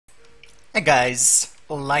Hey guys,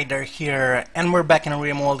 Lighter here, and we're back in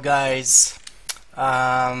Rimworld, guys.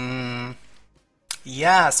 Um,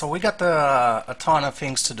 yeah, so we got a ton of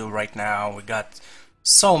things to do right now. We got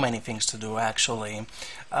so many things to do, actually.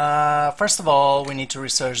 First of all, we need to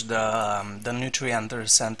research the nutrient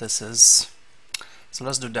synthesis. So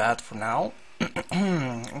let's do that for now.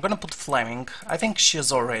 I'm gonna put Fleming. I think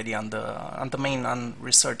she's already on the main on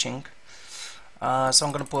researching. So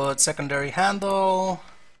I'm gonna put secondary handle.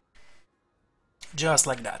 Just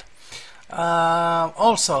like that.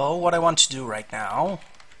 Also, what I want to do right now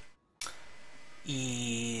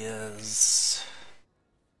is...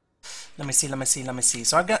 Let me see.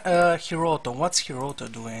 So I got Hiroto. What's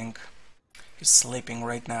Hiroto doing? He's sleeping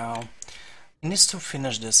right now. He needs to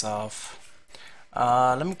finish this off.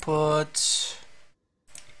 Let me put...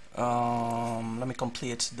 let me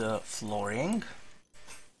complete the flooring.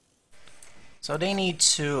 So they need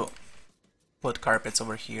to put carpets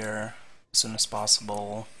over here as soon as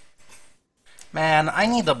possible. Man, I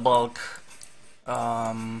need a bulk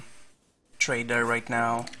trader right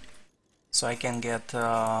now so I can get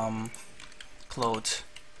clothes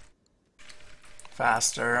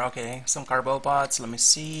faster. Okay, some carbon pots, let me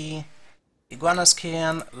see. Iguana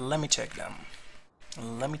skin, let me check them.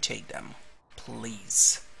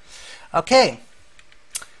 Please. Okay,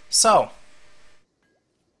 so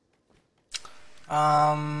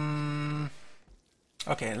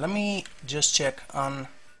okay, let me just check on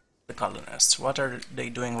the colonists. What are they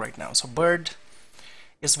doing right now? So Bird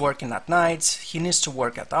is working at night. He needs to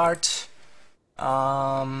work at art.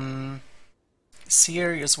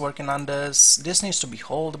 Seer is working on this. This needs to be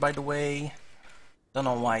hold, by the way. Don't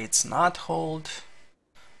know why it's not hold.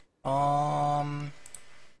 Fleming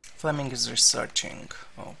is researching.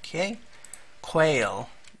 Okay. Quail.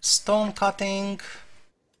 Stone cutting.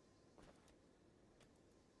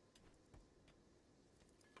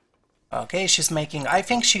 Okay, she's making... I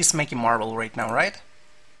think she's making marble right now, right?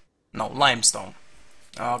 No, limestone.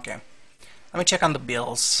 Okay. Let me check on the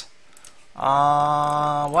bills.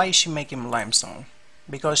 Why is she making limestone?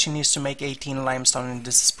 Because she needs to make 18 limestone and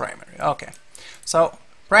this is primary. Okay. So,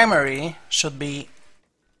 primary should be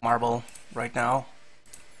marble right now.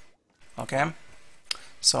 Okay.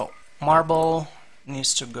 So, marble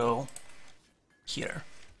needs to go here.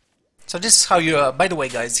 So this is how you, by the way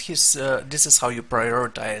guys, this is how you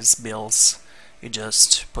prioritize bills. You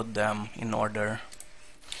just put them in order.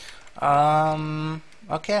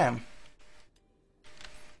 Okay.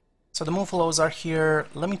 So the muffalos are here.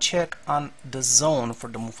 Let me check on the zone for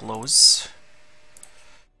the muffalos.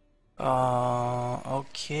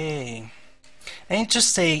 Okay. I need to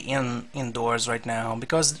stay indoors right now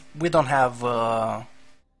because we don't have,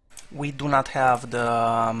 we do not have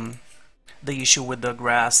the issue with the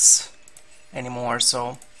grass anymore,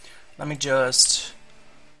 so let me just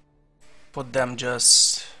put them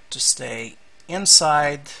just to stay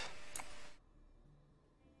inside,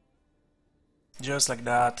 just like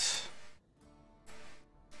that.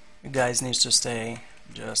 You guys need to stay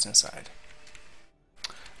just inside.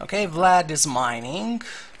 Okay, Vlad is mining.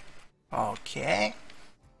 Okay,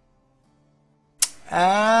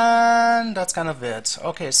 and that's kind of it.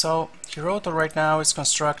 Okay, so Hiroto right now is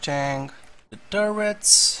constructing the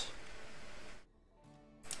turrets.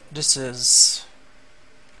 This is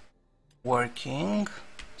working,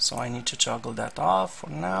 so I need to toggle that off for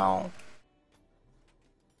now.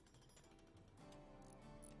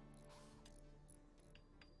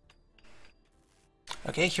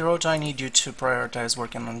 Okay, Hiroto, I need you to prioritize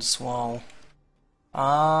working on this wall.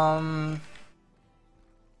 I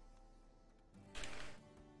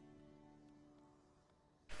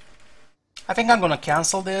think I'm gonna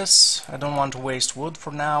cancel this. I don't want to waste wood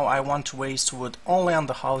for now. I want to waste wood only on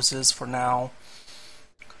the houses for now.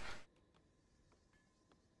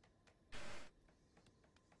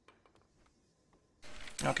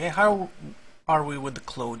 Okay, how are we with the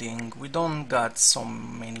clothing? We don't got so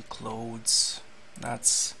many clothes.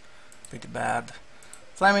 That's pretty bad.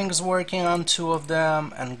 Fleming is working on 2 of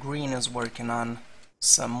them, and Green is working on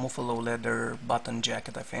some muffalo leather button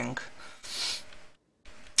jacket, I think.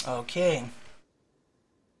 Okay.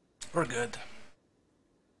 We're good.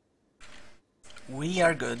 We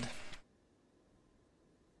are good.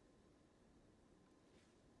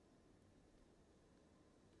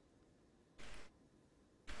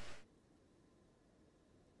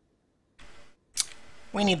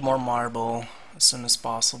 We need more marble as soon as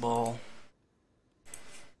possible.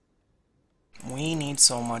 We need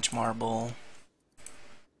so much marble.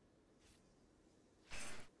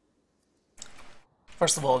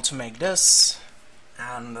 First of all, to make this,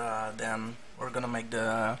 and then we're gonna make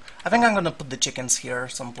the... I think I'm gonna put the chickens here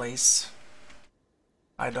someplace.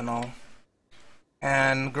 I don't know.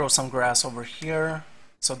 and grow some grass over here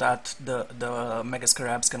so that the mega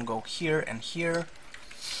scarabs can go here and here.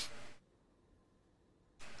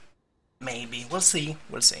 Maybe, we'll see,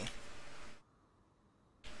 we'll see.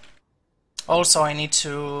 Also, I need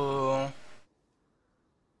to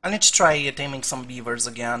try taming some beavers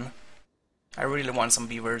again. I really want some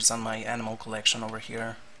beavers on my animal collection over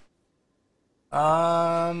here.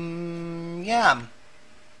 Yeah.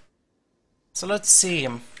 So let's see.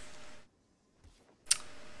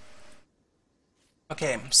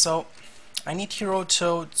 Okay, so I need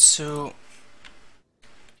Hiroto to...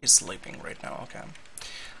 He's sleeping right now, okay.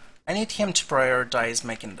 I need him to prioritize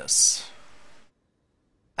making this.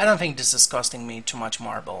 I don't think this is costing me too much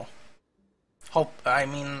marble. I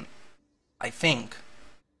think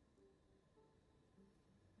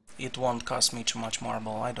it won't cost me too much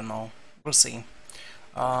marble, I don't know. We'll see.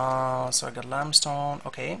 So I got limestone,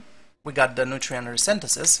 okay. We got the nutrient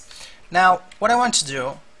resynthesis. Now, what I want to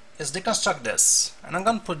do is deconstruct this, and I'm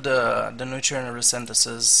gonna put the nutrient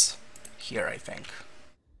resynthesis here, I think.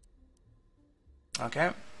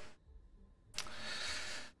 Okay.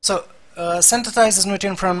 So, synthesizes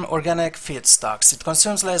nutrient from organic feedstocks. It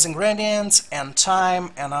consumes less ingredients and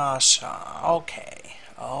time and okay,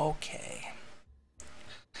 okay.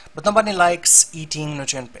 But nobody likes eating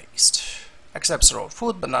nutrient paste. Accepts raw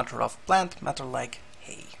food, but not raw plant matter like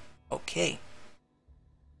hay. Okay.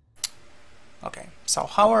 Okay, so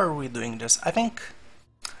how are we doing this? I think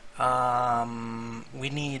we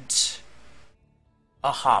need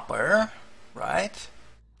a hopper, right?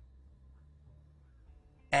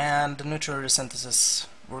 And the nutrient resynthesis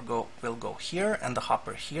will go here, and the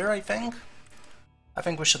hopper here, I think. I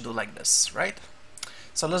think we should do like this, right?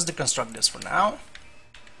 So let's deconstruct this for now.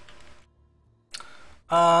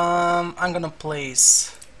 I'm gonna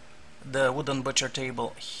place the wooden butcher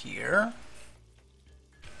table here,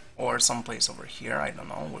 or someplace over here, I don't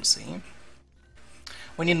know, we'll see.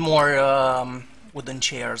 We need more wooden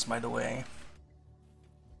chairs, by the way.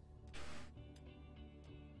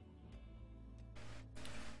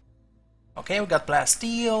 Okay, we got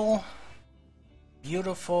plasteel.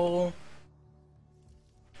 Beautiful.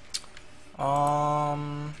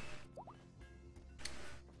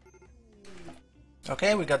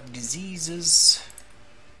 Okay, we got diseases.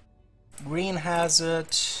 Green has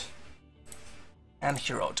it. And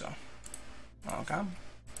Hiroto. Okay.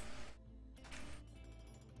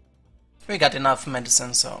 We got enough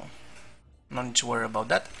medicine, so no need to worry about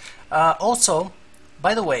that. Also,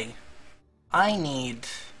 by the way, I need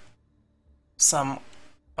some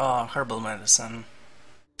herbal medicine.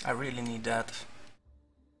 I really need that.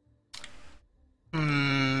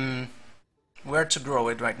 Where to grow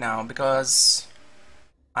it right now, because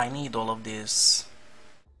I need all of this.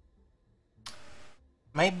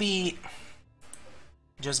 Maybe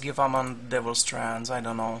just give them on Devil Strands, I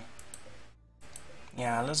don't know.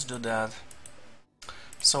 Yeah, let's do that.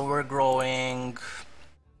 So we're growing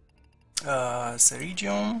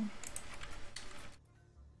Xerigium.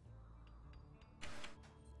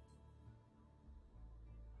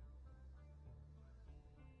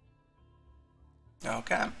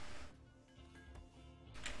 Okay.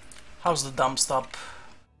 How's the dump stop?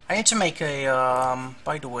 I need to make a,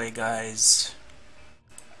 by the way guys,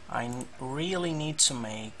 I really need to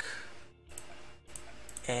make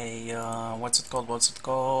a, what's it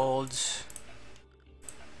called?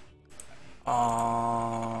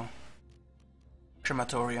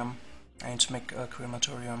 Crematorium. I need to make a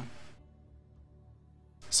crematorium.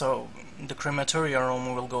 So, the crematorium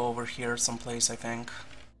room will go over here someplace, I think.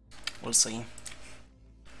 We'll see.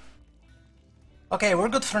 Okay, we're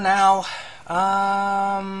good for now.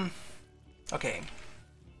 Okay.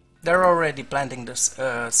 They're already planting this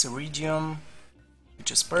Xerigium,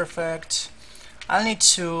 which is perfect. I'll need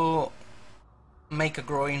to make a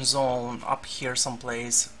growing zone up here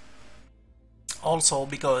someplace. Also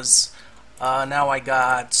because now I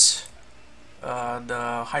got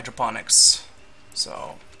the hydroponics.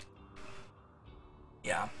 So,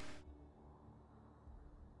 yeah.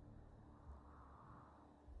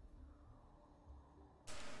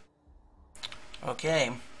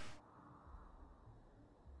 Okay.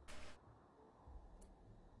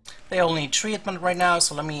 They all need treatment right now,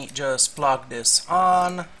 so let me just plug this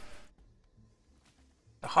on.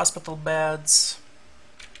 The hospital beds.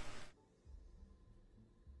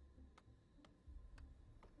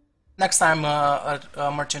 Next time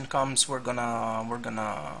a merchant comes, we're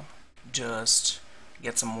gonna just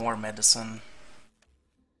get some more medicine.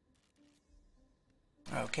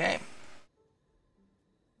 Okay.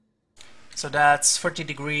 So that's 30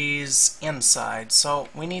 degrees inside, so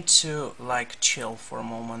we need to like chill for a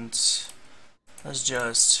moment. Let's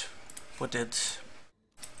just put it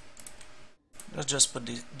Let's just put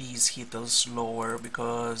these heaters lower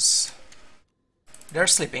because they're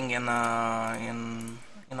sleeping in a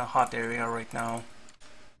hot area right now.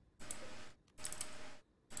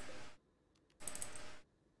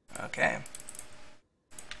 Okay.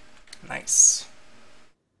 Nice.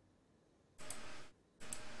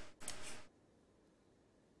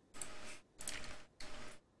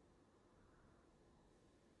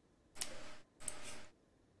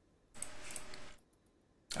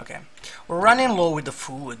 Okay. We're running low with the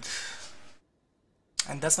food.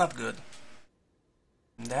 And that's not good.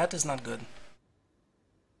 That is not good.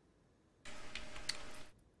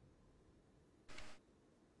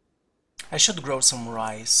 I should grow some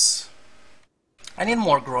rice. I need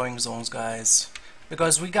more growing zones, guys,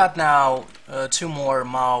 because we got now 2 more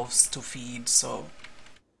mouths to feed, so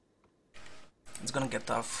it's gonna get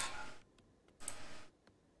tough.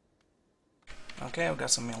 Okay, we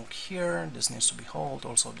got some milk here. This needs to be whole.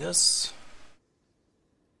 Also this.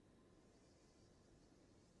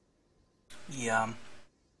 Yeah.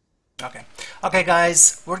 Okay. Okay,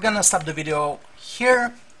 guys, we're gonna stop the video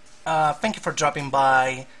here. Thank you for dropping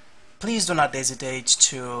by. Please do not hesitate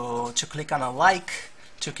to click on a like,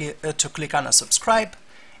 to click on a subscribe,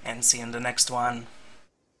 and see you in the next one.